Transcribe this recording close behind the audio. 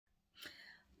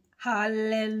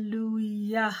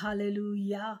Hallelujah,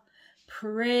 hallelujah.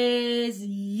 Praise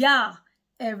Yah,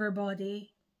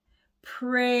 everybody.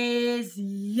 Praise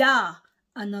Yah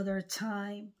another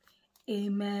time.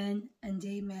 Amen and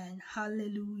amen.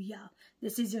 Hallelujah.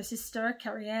 This is your sister,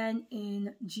 Kerry-Ann,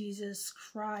 in Jesus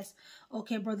Christ.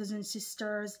 Okay, brothers and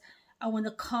sisters, I want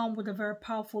to come with a very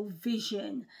powerful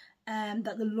vision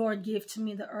that the Lord gave to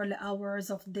me in the early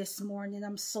hours of this morning.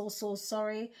 I'm so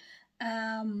sorry.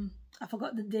 I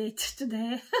forgot the date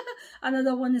today. And I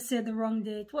don't want to say the wrong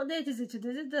date. What date is it today?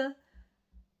 Is it the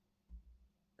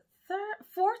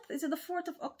 4th? Is it the 4th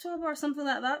of October or something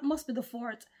like that? Must be the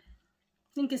 4th.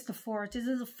 I think it's the 4th. Is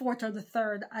it the 4th or the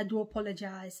 3rd? I do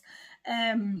apologize.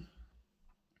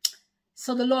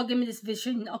 So the Lord gave me this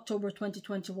vision in October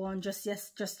 2021, just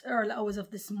early hours of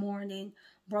this morning,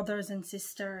 brothers and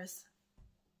sisters.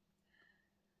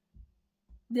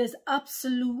 There's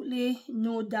absolutely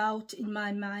no doubt in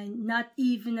my mind, not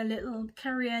even a little.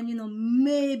 Kerry-Ann, you know,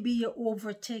 maybe you're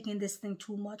overtaking this thing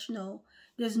too much. No,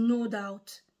 there's no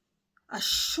doubt. As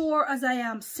sure as I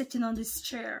am sitting on this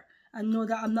chair, I know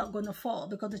that I'm not going to fall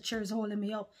because the chair is holding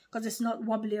me up, because it's not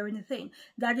wobbly or anything.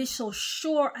 That is so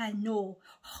sure. I know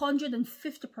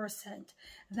 150%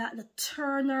 that the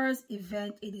Turner's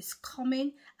event, it is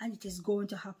coming and it is going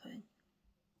to happen.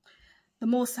 The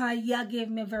Most High Yah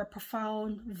gave me a very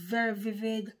profound, very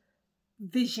vivid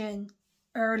vision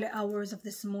early hours of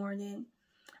this morning.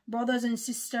 Brothers and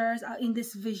sisters, in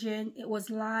this vision, it was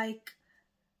like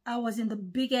I was in the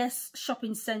biggest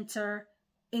shopping center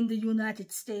in the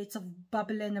United States of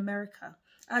Babylon, America.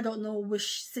 I don't know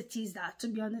which city is that, to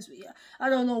be honest with you. I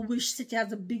don't know which city has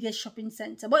the biggest shopping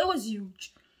center, but it was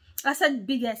huge. I said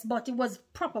biggest, but it was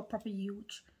proper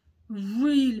huge.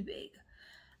 Really big.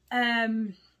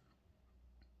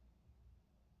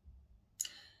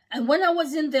 And when I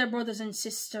was in there, brothers and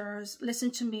sisters, listen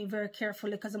to me very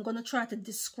carefully, because I'm going to try to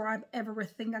describe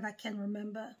everything that I can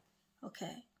remember.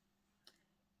 Okay.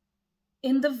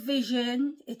 In the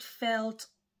vision, it felt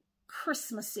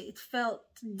Christmassy. It felt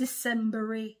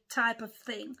December-y type of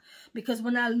thing. Because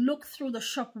when I looked through the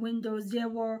shop windows, it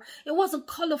wasn't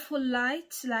colorful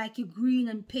lights like green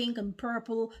and pink and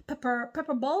purple,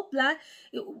 pepper bulb light.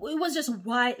 It was just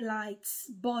white lights,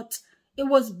 but it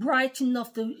was bright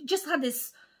enough to just have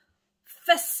this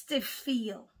festive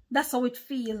feel. That's how it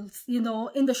feels, you know,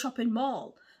 in the shopping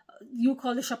mall. You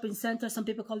call it shopping center, some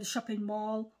people call it shopping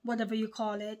mall, whatever you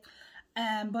call it.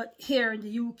 But here in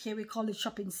the UK, we call it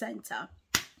shopping center.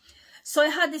 So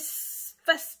it had this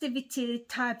festivity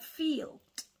type feel.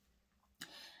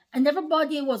 And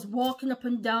everybody was walking up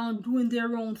and down, doing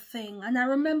their own thing. And I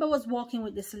remember I was walking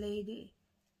with this lady.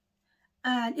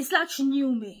 And it's like she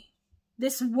knew me.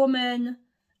 This woman,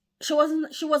 she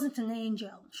wasn't an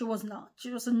angel. She was not. She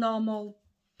was a normal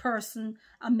person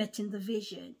I met in the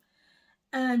vision.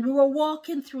 And we were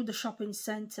walking through the shopping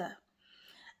center.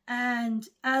 And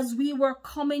as we were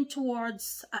coming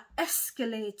towards an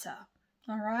escalator,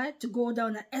 all right, to go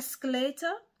down an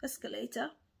escalator,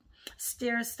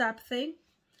 stairs type thing.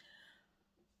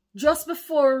 Just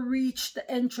before we reached the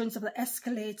entrance of the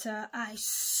escalator, I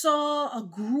saw a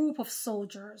group of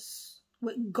soldiers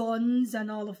with guns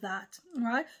and all of that, all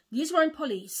right? These weren't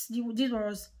police.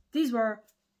 These were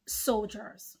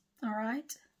soldiers, all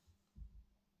right?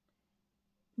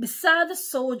 Beside the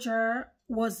soldier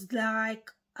was like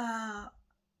a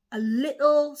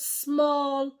little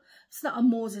small, it's not a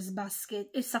Moses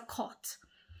basket, it's a cot,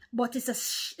 but it's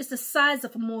the size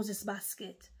of a Moses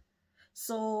basket.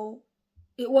 So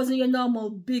it wasn't your normal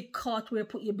big cot where you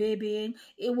put your baby in.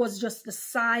 It was just the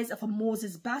size of a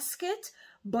Moses basket,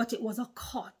 but it was a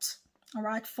cot, all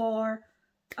right, for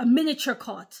a miniature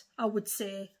cot, I would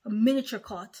say, a miniature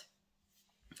cot.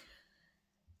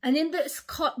 And in this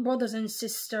cot, brothers and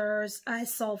sisters, I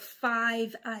saw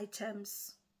 5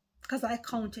 items, because I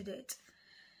counted it.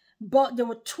 But there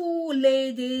were 2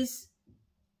 ladies,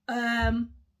 one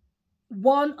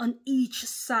on each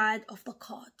side of the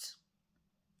cot.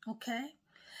 Okay?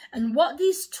 And what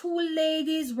these 2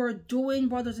 ladies were doing,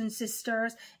 brothers and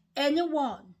sisters,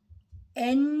 anyone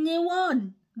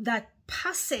that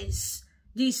passes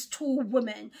these 2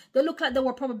 women, they look like they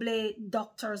were probably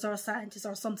doctors or scientists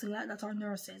or something like that, or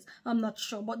nurses. I'm not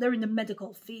sure, but they're in the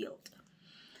medical field.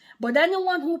 But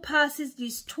anyone who passes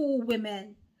these 2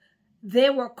 women,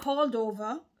 they were called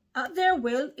over at their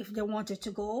will if they wanted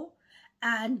to go.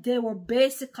 And they were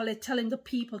basically telling the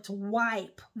people to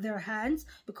wipe their hands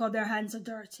because their hands are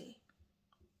dirty.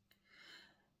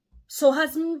 So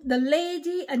as the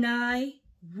lady and I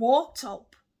walked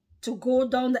up to go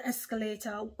down the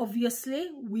escalator,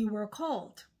 obviously we were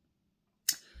called.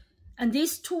 And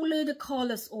these 2 ladies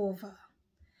called us over.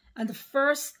 And the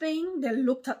first thing, they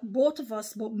looked at both of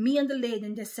us, but me and the lady,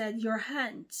 and they said, your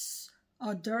hands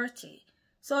are dirty.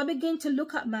 So I begin to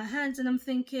look at my hands and I'm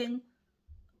thinking,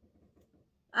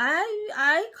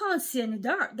 I can't see any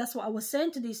dirt. That's what I was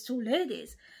saying to these two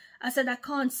ladies. I said, I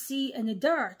can't see any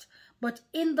dirt. But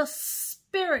in the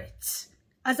spirit,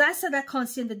 as I said, I can't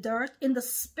see any dirt. In the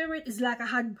spirit, it's like I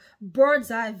had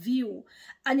bird's eye view.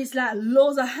 And it's like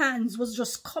loads of hands was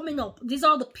just coming up. These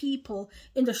are the people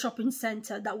in the shopping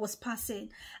center that was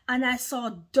passing. And I saw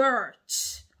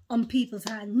dirt on people's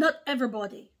hands. Not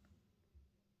everybody.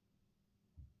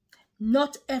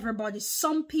 Not everybody.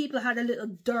 Some people had a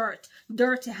little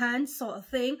dirty hands sort of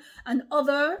thing. And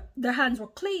their hands were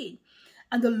clean.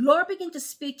 And the Lord began to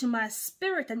speak to my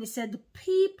spirit. And he said, the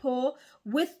people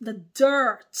with the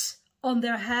dirt on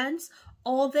their hands,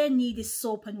 all they need is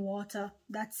soap and water.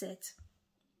 That's it.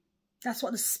 That's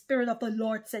what the Spirit of the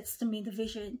Lord says to me in the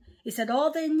vision. He said,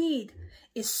 all they need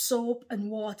is soap and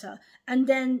water. And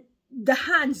then the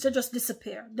hands, they just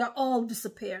disappear. They're all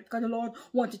disappeared. Because the Lord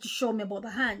wanted to show me about the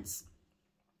hands.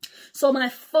 So my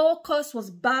focus was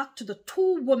back to the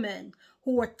two women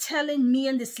who were telling me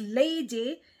and this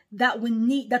lady that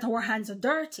that our hands are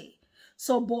dirty.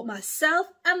 So both myself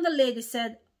and the lady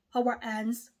said our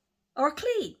hands are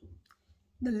clean.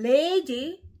 The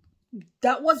lady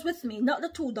that was with me, not the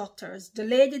two doctors, the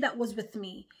lady that was with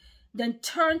me, then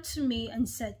turned to me and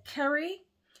said, Kerry,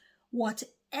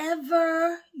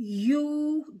 whatever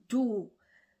you do,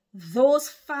 those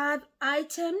 5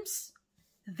 items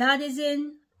that is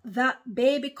in that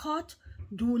baby cot,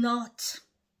 do not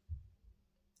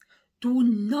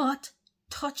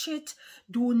touch it.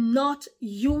 Do not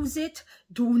use it.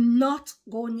 Do not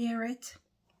go near it.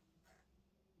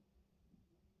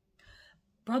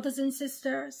 Brothers and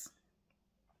sisters,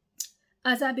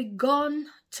 as I began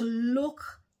to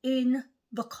look in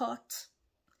the cot,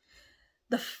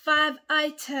 the 5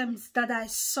 items that I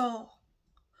saw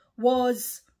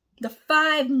was the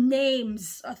 5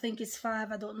 names. I think it's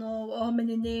 5. I don't know how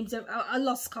many names. I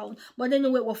lost count. But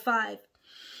anyway, it was 5.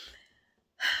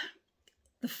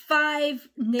 The 5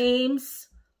 names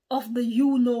of the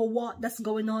you-know-what that's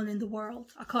going on in the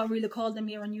world. I can't really call them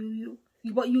here on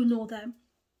but you know them.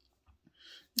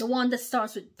 The one that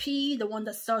starts with P, the one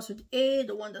that starts with A,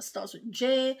 the one that starts with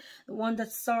J, the one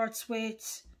that starts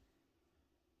with...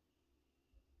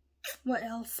 What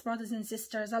else, brothers and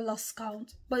sisters? I lost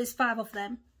count. But it's 5 of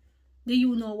them. The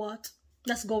you-know-what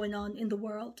that's going on in the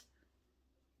world.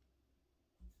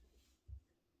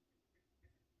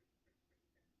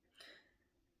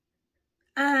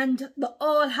 And they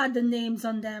all had the names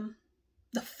on them.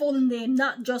 The full name,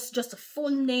 not just the full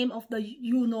name of the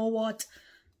you-know-what,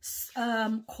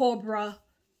 Cobra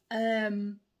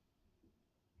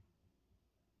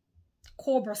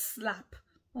slap.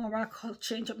 Alright, I'll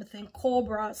change up my thing.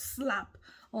 Cobra slap.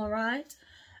 Alright.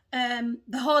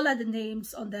 They all had the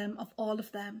names on them of all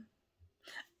of them.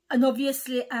 And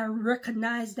obviously I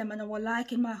recognized them, and I was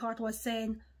like in my heart was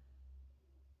saying,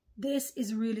 this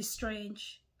is really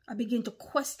strange. I begin to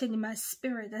question in my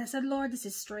spirit. And I said, Lord, this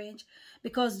is strange.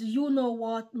 Because you know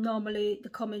what? Normally they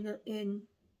come in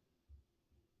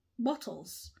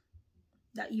bottles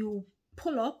that you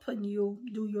pull up and you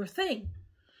do your thing.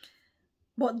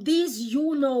 But these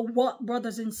you know what,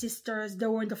 brothers and sisters, they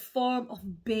were in the form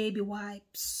of baby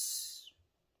wipes.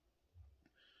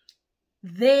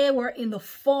 They were in the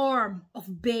form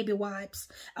of baby wipes.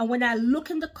 And when I look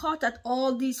in the cot at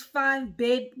all these 5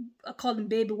 I call them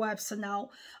baby wipes for now,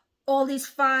 all these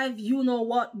 5 you know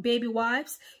what baby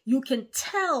wipes, you can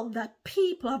tell that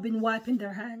people have been wiping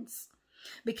their hands.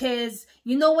 Because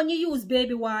you know when you use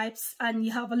baby wipes and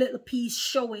you have a little piece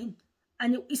showing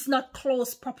and it's not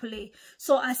closed properly.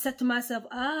 So I said to myself,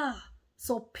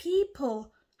 so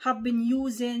people have been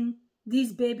using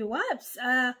these baby wipes.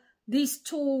 These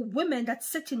 2 women that's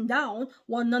sitting down,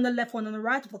 one on the left, one on the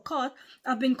right of the cot,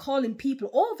 have been calling people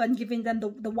over and giving them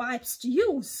the wipes to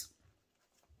use.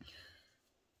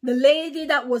 The lady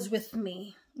that was with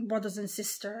me, brothers and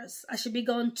sisters, as she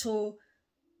began to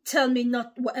tell me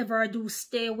not whatever I do,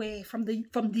 stay away from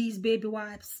these baby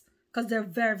wipes, because they're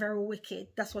very, very wicked.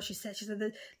 That's what she said. She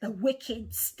said, the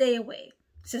wicked, stay away.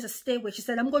 She said, stay away. She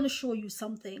said, I'm going to show you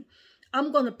something.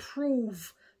 I'm going to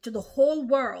prove to the whole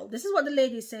world. This is what the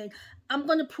lady is saying. I'm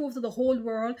going to prove to the whole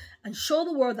world and show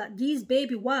the world that these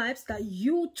baby wipes, that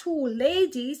you 2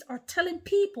 ladies are telling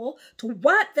people to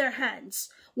wipe their hands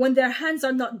when their hands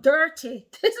are not dirty.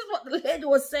 This is what the lady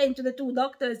was saying to the 2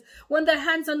 doctors. When their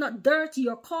hands are not dirty,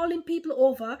 you're calling people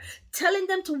over, telling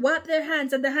them to wipe their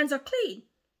hands, and their hands are clean.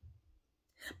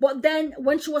 But then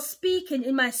when she was speaking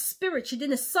in my spirit, she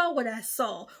didn't saw what I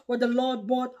saw, where the Lord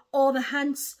brought all the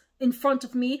hands in front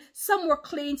of me. Some were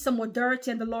clean, some were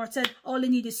dirty, and the Lord said, all you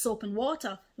need is soap and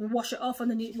water, and wash it off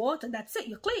underneath water. That's it,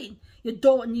 you're clean. You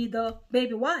don't need the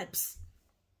baby wipes.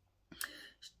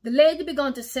 The lady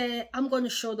began to say, I'm going to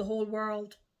show the whole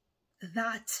world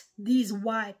that these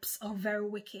wipes are very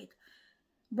wicked.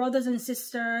 Brothers and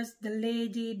sisters, the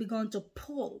lady began to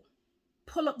pull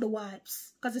up the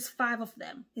wipes, because it's 5 of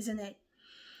them, isn't it?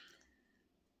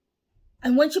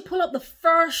 And when she pulled up the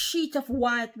first sheet of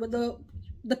white with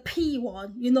the P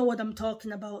one, you know what I'm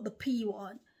talking about, the P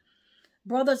one.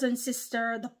 Brothers and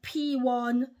sisters, the P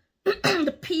one,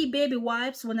 the P baby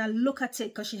wipes, when I look at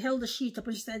it, because she held the sheet up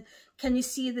and she said, can you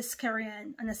see this,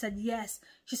 Kerry-Ann? And I said, yes.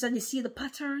 She said, you see the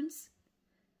patterns?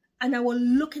 And I was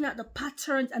looking at the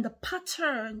patterns, and the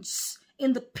patterns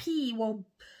in the P were,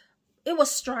 it was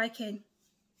striking.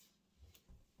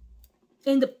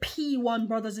 In the P1,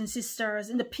 brothers and sisters,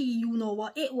 in the P, you know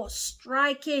what, it was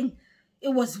striking. It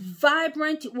was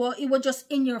vibrant. It was just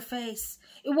in your face.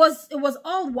 It was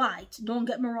all white, don't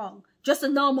get me wrong. Just a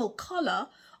normal color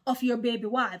of your baby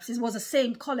wipes. It was the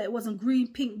same color. It wasn't green,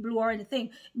 pink, blue, or anything.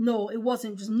 No, it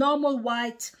wasn't. Just normal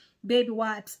white baby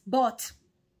wipes. But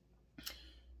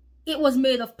it was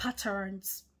made of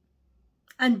patterns.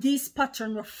 And these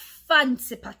patterns were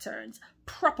fancy patterns.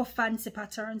 Proper fancy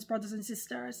patterns, brothers and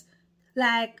sisters.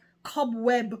 Like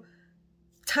cobweb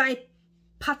type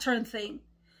pattern thing.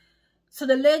 So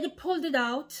the lady pulled it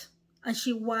out and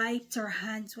she wiped her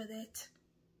hands with it.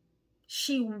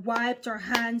 She wiped her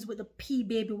hands with the P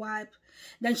baby wipe.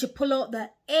 Then she pulled out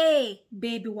the A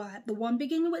baby wipe, the one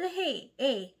beginning with the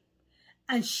A.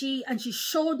 And she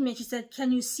showed me, she said,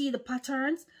 can you see the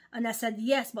patterns? And I said,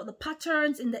 yes, but the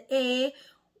patterns in the A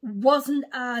wasn't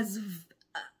as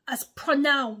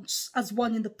pronounced as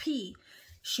one in the P.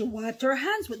 She wiped her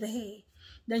hands with the A.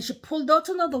 Then she pulled out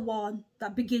another one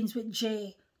that begins with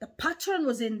J. The pattern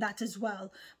was in that as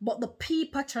well. But the P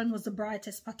pattern was the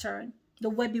brightest pattern.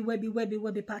 The webby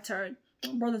pattern.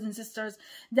 Brothers and sisters.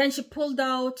 Then she pulled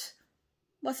out,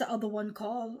 what's the other one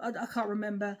called? I can't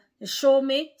remember. They showed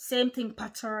me, same thing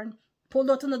pattern.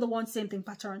 Pulled out another one, same thing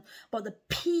pattern. But the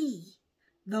P,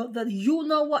 the you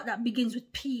know what that begins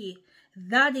with P,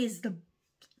 that is the,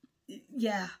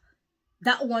 yeah.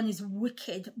 That one is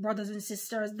wicked, brothers and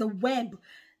sisters. The web,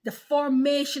 the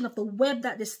formation of the web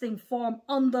that this thing formed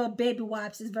on the baby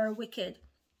wipes is very wicked.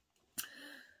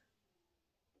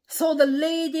 So the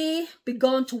lady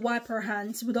began to wipe her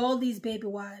hands with all these baby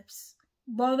wipes.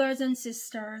 Brothers and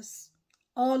sisters,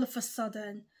 all of a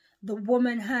sudden, the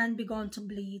woman's hand began to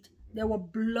bleed. There were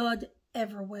blood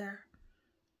everywhere.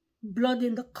 Blood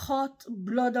in the cot,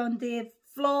 blood on the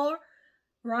floor,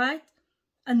 right?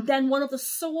 And then one of the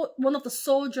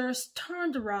soldiers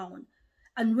turned around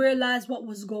and realized what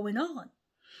was going on.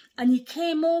 And he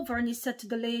came over and he said to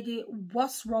the lady,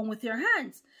 what's wrong with your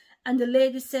hands? And the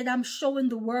lady said, I'm showing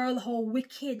the world how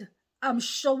wicked. I'm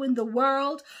showing the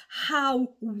world how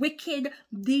wicked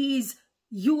these,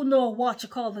 you know what, you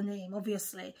call the name,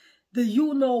 obviously. The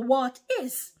you know what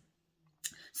is.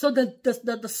 So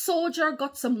the soldier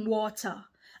got some water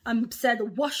and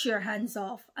said, wash your hands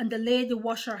off. And the lady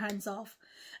washed her hands off.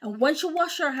 And when she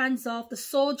washed her hands off, the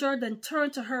soldier then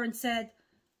turned to her and said,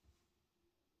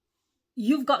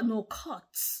 you've got no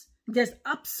cuts. There's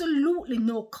absolutely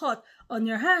no cut on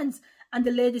your hands. And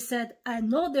the lady said, I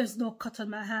know there's no cut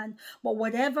on my hand, but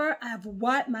whatever I've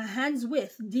wiped my hands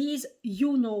with, these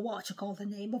you know what, you call the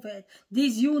name of it,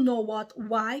 these you know what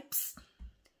wipes,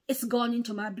 it's gone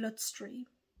into my bloodstream.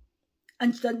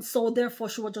 And then so therefore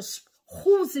she was just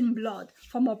oozing blood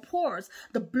from her pores.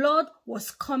 The blood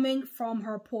was coming from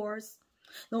her pores.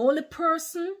 The only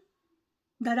person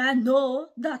that I know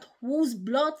that oozes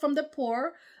blood from the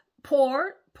pores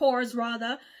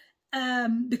rather,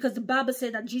 because the Bible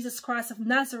said that Jesus Christ of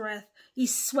Nazareth, he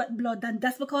sweat blood, and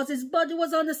that's because his body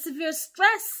was under severe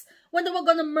stress when they were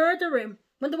going to murder him,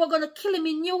 when they were going to kill him.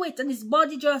 He knew it, and his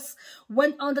body just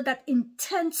went under that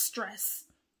intense stress,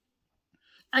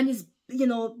 and his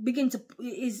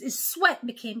his sweat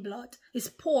became blood. His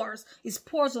pores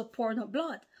were pouring out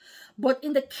blood. But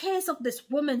in the case of this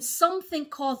woman, something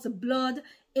caused the blood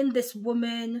in this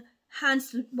woman's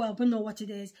hands, well, we know what it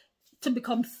is, to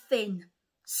become thin.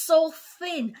 So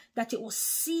thin that it was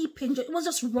seeping. It was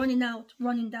just running out,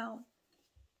 running down.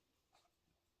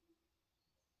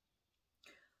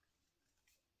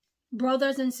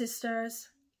 Brothers and sisters,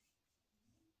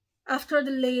 after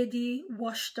the lady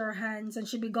washed her hands and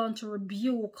she began to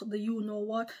rebuke the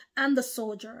you-know-what and the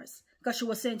soldiers, because she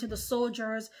was saying to the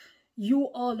soldiers, you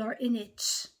all are in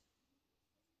it.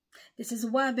 This is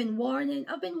why I've been warning,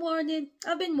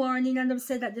 and I've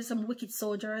said that there's some wicked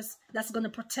soldiers that's going to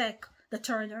protect the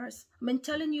turners. I've been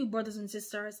telling you, brothers and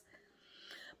sisters,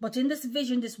 But in this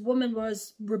vision, this woman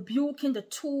was rebuking the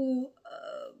two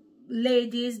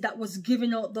ladies that was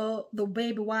giving out the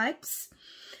baby wipes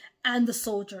and the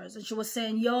soldiers. And she was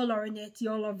saying, y'all are in it.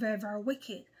 Y'all are very, very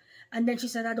wicked. And then she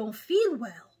said, I don't feel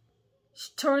well.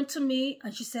 She turned to me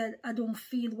and she said, I don't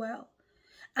feel well.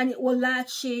 And it was like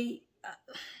she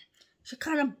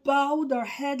kind of bowed her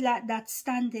head like that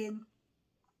standing.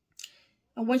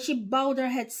 And when she bowed her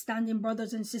head standing,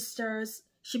 brothers and sisters,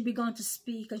 she began to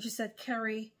speak. And she said,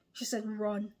 Kerry, she said,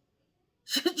 run.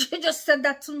 She just said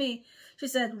that to me. She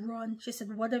said, run. She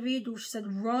said, whatever you do, she said,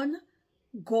 run,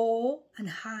 go and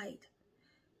hide.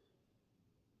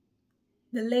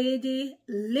 The lady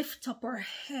lifted up her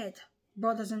head,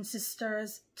 brothers and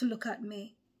sisters, to look at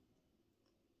me.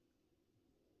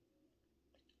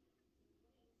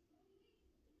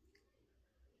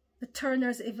 The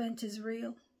Turner's event is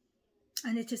real,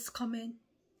 and it is coming.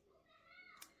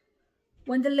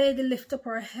 When the lady lifted up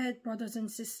her head, brothers and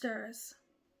sisters,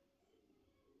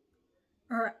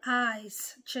 her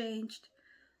eyes changed.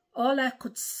 All I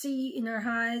could see in her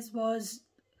eyes was,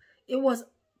 it was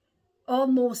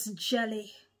almost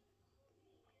jelly.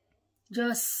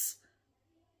 Just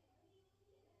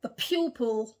the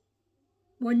pupil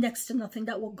were next to nothing,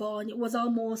 that were gone. It was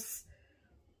almost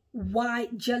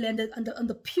white jelly, and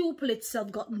the pupil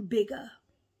itself gotten bigger.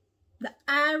 The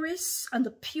iris and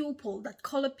the pupil, that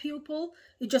color pupil,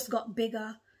 it just got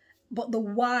bigger. But the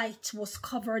white was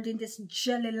covered in this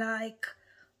jelly-like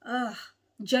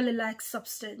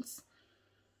substance.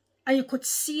 And you could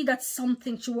see that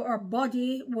something to her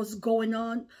body was going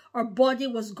on. Her body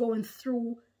was going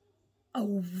through a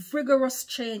rigorous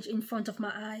change in front of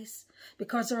my eyes,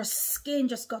 because her skin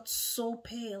just got so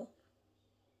pale.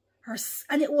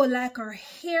 And it was like her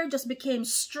hair just became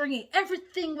stringy.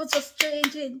 Everything was just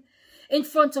changing in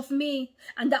front of me.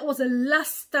 And that was the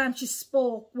last time she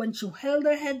spoke, when she held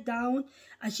her head down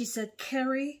and she said,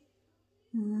 Kerry,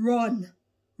 run.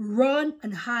 Run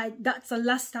and hide. That's the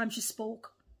last time she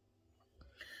spoke.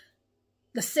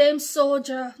 The same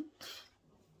soldier,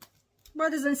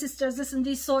 brothers and sisters, listen,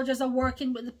 these soldiers are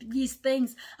working with these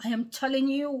things. I am telling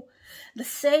you, the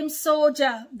same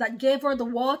soldier that gave her the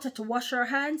water to wash her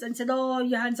hands and said, oh,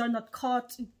 your hands are not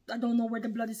caught, I don't know where the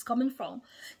blood is coming from.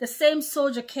 The same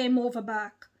soldier came over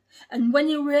back. And when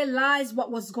he realized what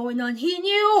was going on, he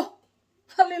knew.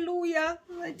 Hallelujah.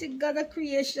 Mighty God of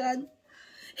creation.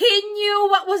 He knew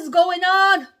what was going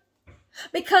on.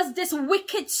 Because this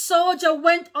wicked soldier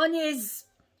went on his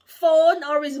phone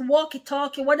or his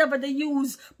walkie-talkie, whatever they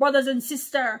use, brothers and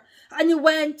sisters. And he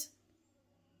went,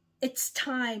 it's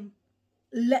time.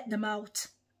 Let them out.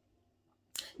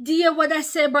 Do you hear what I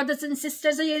say, brothers and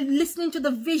sisters? Are you listening to the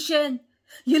vision?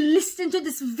 You're listening to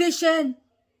this vision.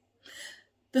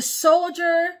 The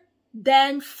soldier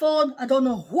then phoned. I don't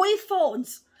know who he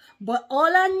phones, but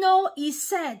all I know, he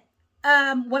said,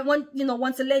 when you know,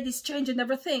 once the lady's changed and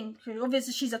everything,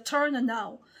 obviously she's a Turner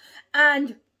now,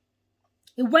 and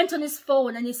he went on his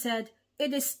phone and he said,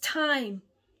 it is time.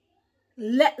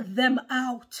 Let them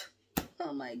out.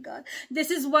 Oh my God.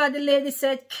 This is why the lady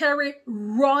said, Kerry,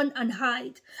 run and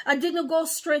hide. I didn't go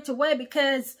straight away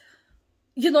because,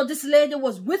 you know, this lady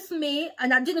was with me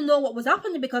and I didn't know what was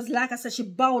happening because, like I said, she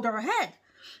bowed her head.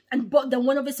 But then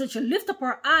when obviously she lifted up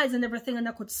her eyes and everything and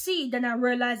I could see, then I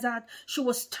realized that she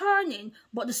was turning.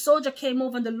 But the soldier came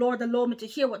over and the Lord allowed me to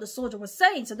hear what the soldier was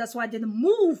saying. So that's why I didn't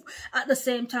move at the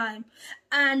same time.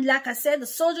 And like I said, the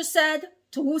soldier said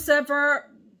to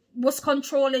whoever was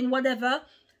controlling whatever,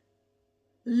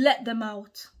 let them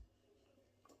out.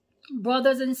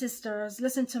 Brothers and sisters,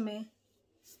 listen to me.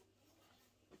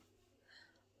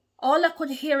 All I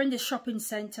could hear in the shopping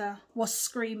center was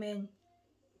screaming.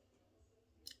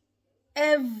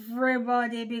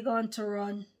 Everybody began to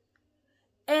run.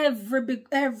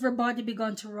 Everybody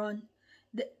began to run.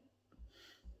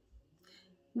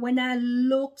 When I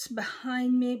looked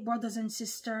behind me, brothers and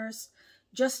sisters,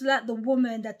 just like the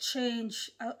woman that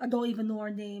changed, I don't even know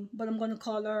her name, but I'm going to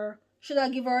call her, should I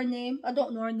give her a name? I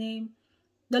don't know her name.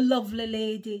 The lovely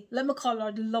lady. Let me call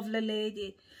her the lovely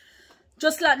lady.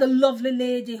 Just like the lovely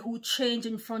lady who changed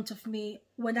in front of me.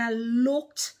 When I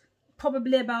looked,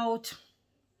 probably about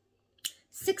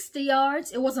 60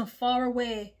 yards, it wasn't far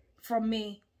away from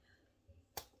me.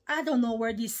 I don't know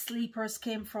where these sleepers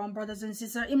came from, brothers and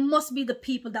sisters. It must be the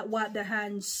people that wipe their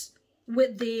hands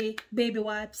with the baby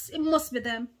wipes. It must be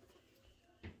them.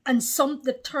 And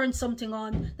they turned something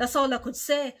on. That's all I could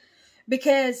say.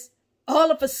 Because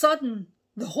all of a sudden,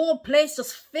 the whole place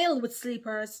just filled with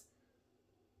sleepers.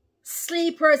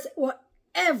 Sleepers were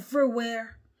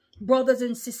everywhere, brothers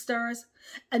and sisters.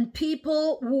 And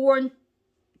people who weren't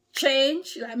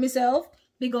changed, like myself,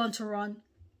 began to run.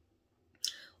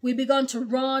 we began to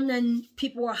run and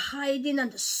people were hiding,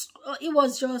 and it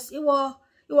was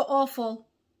awful.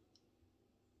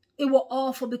 It was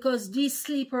awful because these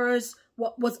sleepers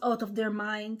was out of their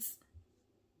minds.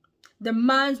 Their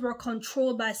minds were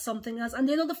controlled by something else. And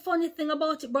you know the funny thing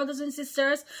about it, brothers and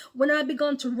sisters, when I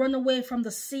began to run away from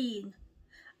the scene,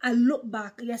 I looked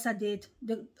back. Yes, I did,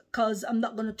 because I'm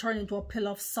not going to turn into a pillar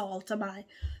of salt, am I?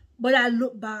 But I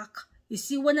looked back. You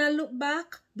see, when I look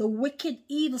back, the wicked,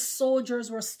 evil soldiers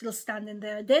were still standing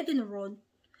there. They didn't run.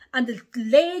 And the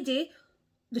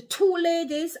two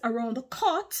ladies around the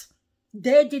cot,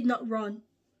 they did not run.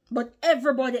 But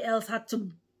everybody else had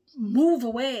to move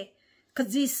away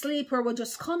because these sleepers were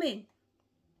just coming.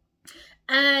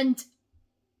 And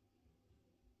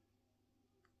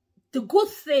the good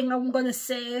thing I'm going to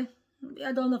say,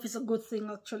 I don't know if it's a good thing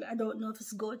actually. I don't know if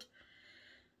it's good.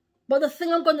 But the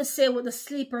thing I'm going to say with the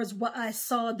sleepers, what I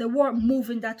saw, they weren't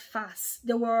moving that fast.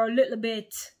 They were a little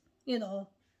bit, you know,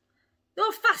 they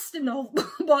were fast enough,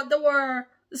 but they were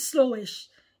slowish.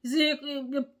 So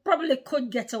you probably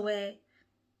could get away.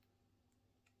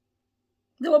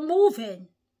 They were moving,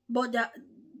 but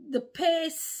the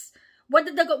pace,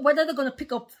 whether they're going to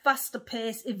pick up faster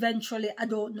pace eventually, I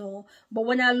don't know. But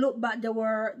when I look back, they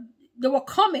were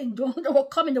coming. They were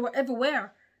coming. They were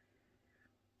everywhere.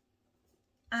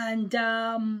 And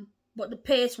but the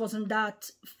pace wasn't that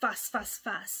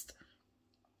fast.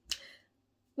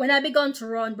 When I began to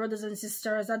run, brothers and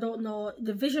sisters, I don't know,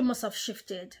 the vision must have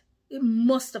shifted. It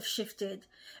must have shifted,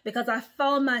 because I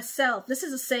found myself, this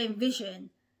is the same vision,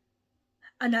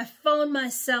 and I found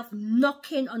myself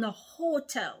knocking on a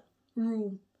hotel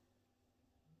room.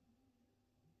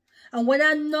 And when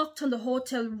I knocked on the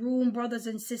hotel room, brothers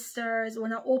and sisters,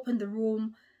 when I opened the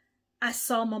room, I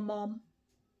saw my mom.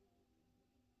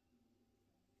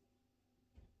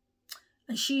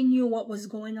 And she knew what was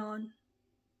going on.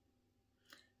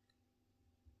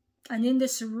 And in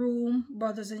this room,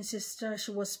 brothers and sisters,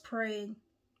 she was praying.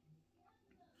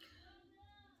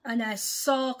 And I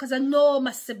saw, because I know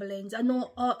my siblings, I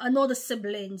know the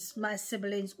siblings, my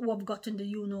siblings who have gotten the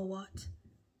you-know-what.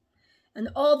 And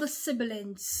all the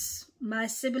siblings, my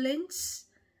siblings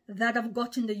that have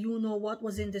gotten the you-know-what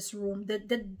was in this room. They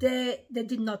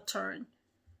did not turn,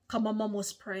 because my mom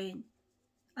was praying.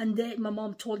 And my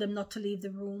mom told them not to leave the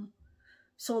room.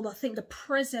 So I think the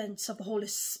presence of the Holy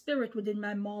Spirit within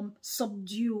my mom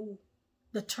subdued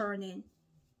the turning.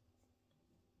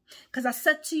 Because I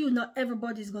said to you, not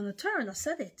everybody's going to turn. I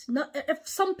said it. If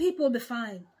some people will be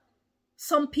fine.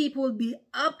 Some people will be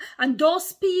up. And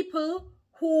those people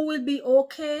who will be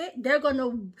okay, they're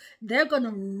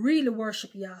gonna really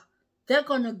worship Yah. They're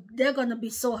gonna be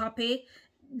so happy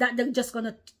that they're just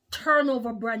gonna turn over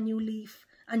a brand new leaf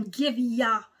and give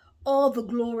Yah all the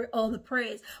glory, all the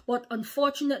praise. But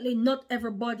unfortunately, not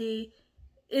everybody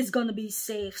is going to be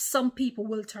safe. Some people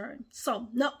will turn. Some.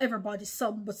 Not everybody,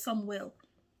 some, but some will.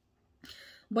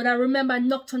 But I remember I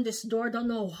knocked on this door. I don't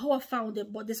know how I found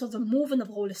it, but this was a moving of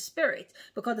the Holy Spirit,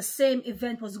 because the same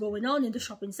event was going on in the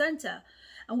shopping center.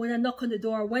 And when I knocked on the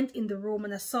door, I went in the room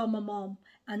and I saw my mom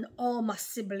and all my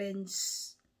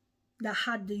siblings that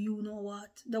had the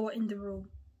you-know-what. They were in the room.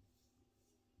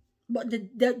 But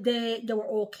they were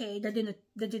okay. They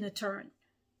didn't turn.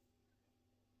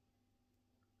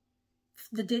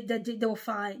 They were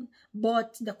fine.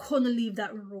 But they couldn't leave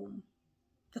that room.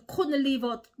 They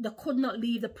could not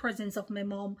leave the presence of my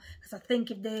mom. Because I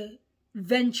think if they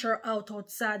venture out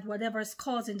outside, whatever is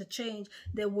causing the change,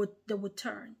 they would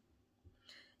turn.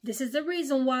 This is the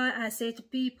reason why I say to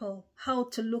people how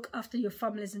to look after your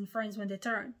families and friends when they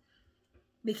turn.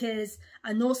 Because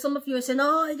I know some of you are saying,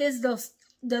 oh, it is the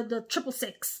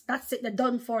 666, that's it, they're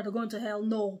done for, they're going to hell.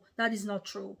 No, that is not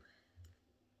true.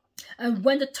 And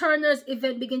when the turners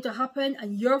event begin to happen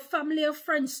and your family or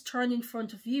friends turn in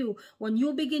front of you, when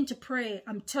you begin to pray,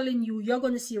 I'm telling you, you're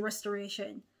going to see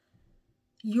restoration.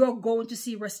 You're going to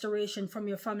see restoration from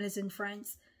your families and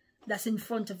friends that's in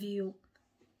front of you.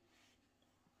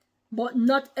 But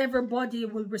not everybody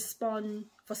will respond,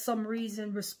 for some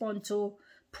reason, respond to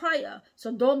prayer.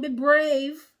 So don't be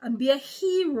brave and be a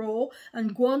hero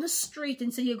and go on the street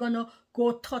and say you're gonna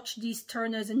go touch these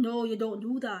turners. And no, you don't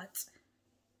do that.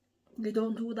 You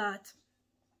don't do that.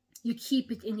 You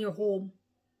keep it in your home,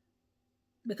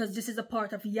 because this is a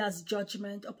part of Yah's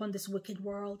judgment upon this wicked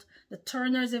world. The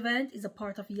turners event is a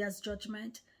part of Yah's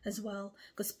judgment as well,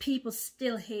 because people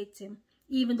still hate him.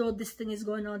 Even though this thing is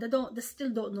going on, they still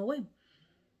don't know him.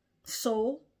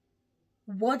 So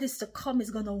what is to come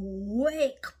is gonna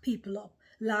wake people up,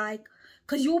 like,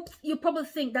 because you probably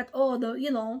think that, oh, the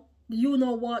you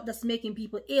know what that's making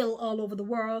people ill all over the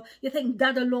world, you think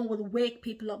that alone will wake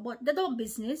people up, but they don't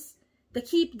business.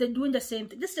 They're doing the same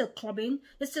thing. They're still clubbing.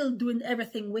 They're still doing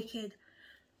everything wicked.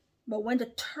 But when the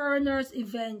Turner's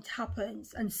event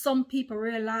happens and some people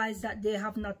realize that they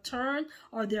have not turned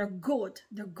or they're good,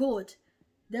 they're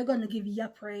going to give Yah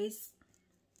praise.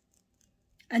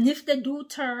 And if they do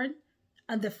turn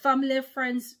and the family and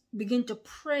friends begin to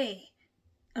pray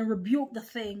and rebuke the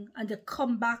thing and they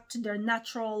come back to their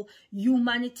natural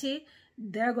humanity,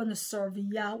 they're going to serve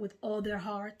Yah with all their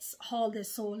hearts, all their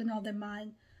soul and all their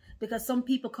mind. Because some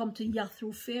people come to Yah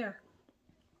through fear.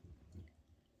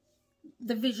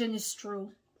 The vision is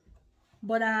true.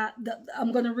 But I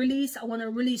want to release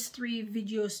 3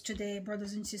 videos today,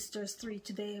 brothers and sisters, 3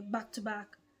 today, back to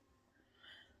back.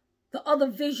 The other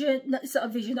vision, it's not a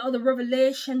vision, the other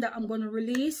revelation that I'm going to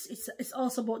release, it's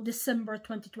also about December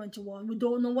 2021. We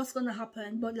don't know what's going to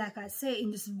happen, but like I say, in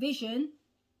this vision,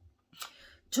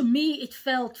 to me, it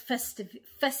felt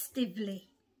festively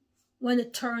when the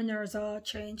Turners are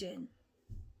changing.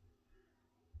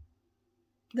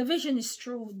 The vision is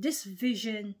true. This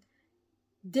vision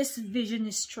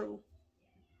is true.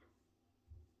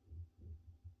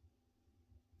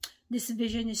 This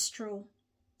vision is true.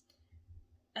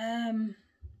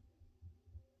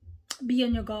 Be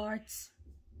on your guards.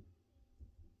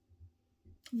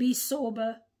 Be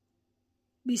sober.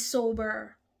 Be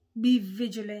sober. Be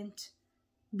vigilant.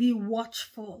 Be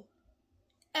watchful.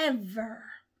 Ever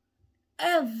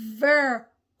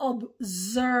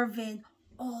observing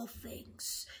all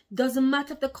things. Doesn't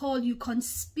matter if they call you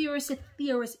conspiracy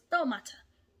theorists.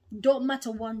 Don't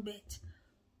matter one bit.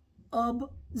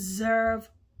 Observe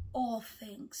all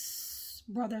things,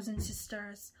 brothers and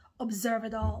sisters. Observe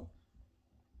it all.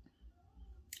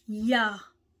 Yah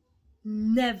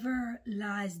never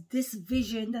lies. This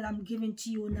vision that I'm giving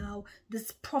to you now,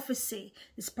 this prophecy,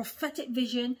 this prophetic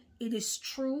vision, it is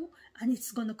true and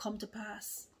it's going to come to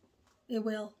pass. It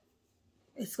will.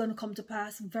 It's going to come to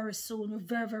pass very soon. We're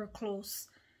very, very close.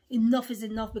 Enough is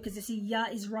enough, because you see, Yah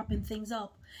is wrapping things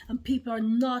up. And people are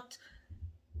not...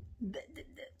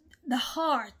 The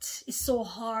heart is so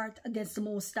hard against the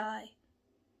Most High.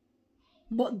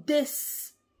 But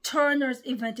this Turner's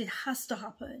event, it has to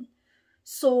happen.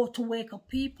 So to wake up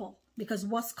people. Because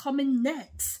what's coming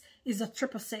next is a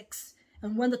 666.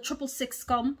 And when the 666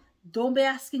 come, don't be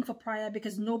asking for prayer,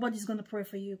 because nobody's going to pray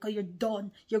for you, because you're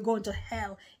done. You're going to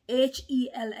hell.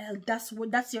 H-E-L-L.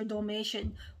 That's your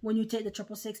donation when you take the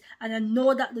 666. And I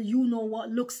know that you know what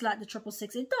looks like the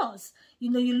 666. It does. You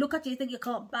know, you look at it, you think you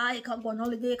can't buy, you can't go on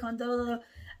holiday, you can't do.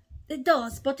 It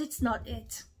does, but it's not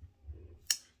it.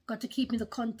 Got to keep in the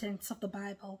contents of the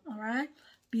Bible. All right.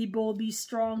 Be bold, be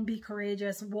strong, be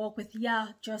courageous. Walk with Yah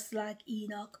just like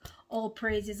Enoch. All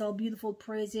praises, all beautiful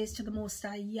praises to the Most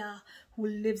High Yah, who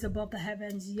lives above the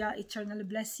heavens. Yah eternally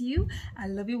bless you. I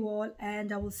love you all,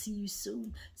 and I will see you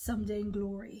soon, someday in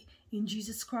glory. In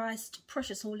Jesus Christ's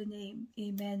precious holy name,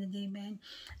 amen and amen.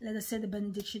 Let us say the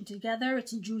benediction together.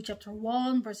 It's in Jude chapter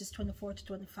 1, verses 24 to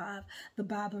 25. The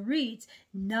Bible reads,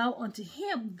 "Now unto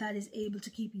him that is able to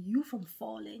keep you from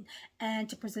falling, and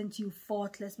to present you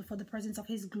faultless before the presence of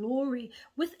his glory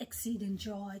with exceeding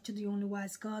joy, to the only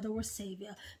wise God, our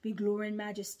Savior, be glory and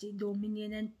majesty,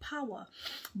 dominion and power,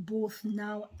 both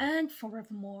now and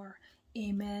forevermore.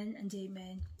 Amen and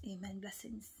amen. Amen.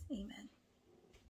 Blessings. Amen."